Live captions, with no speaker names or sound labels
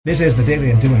This is the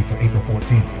Daily Undoing for April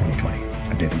 14th, 2020.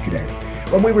 I'm David Cadet.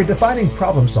 When we were defining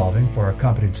problem solving for our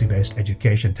competency-based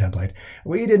education template,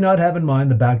 we did not have in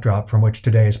mind the backdrop from which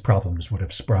today's problems would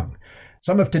have sprung.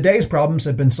 Some of today's problems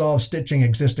have been solved stitching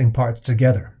existing parts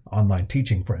together. Online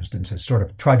teaching, for instance, has sort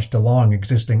of trudged along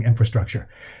existing infrastructure.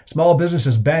 Small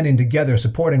businesses banding together,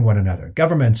 supporting one another.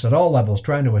 Governments at all levels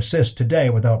trying to assist today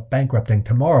without bankrupting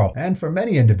tomorrow. And for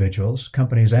many individuals,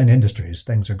 companies and industries,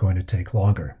 things are going to take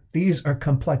longer. These are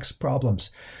complex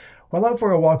problems. While out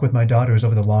for a walk with my daughters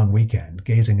over the long weekend,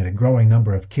 gazing at a growing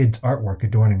number of kids' artwork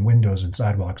adorning windows and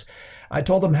sidewalks, I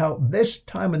told them how this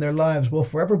time in their lives will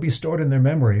forever be stored in their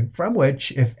memory, from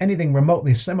which, if anything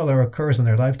remotely similar occurs in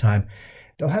their lifetime,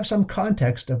 they'll have some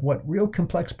context of what real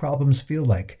complex problems feel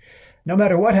like. No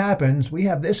matter what happens, we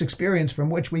have this experience from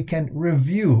which we can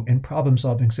review in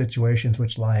problem-solving situations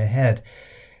which lie ahead.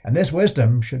 And this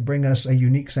wisdom should bring us a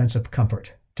unique sense of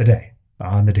comfort today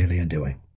on the Daily Undoing.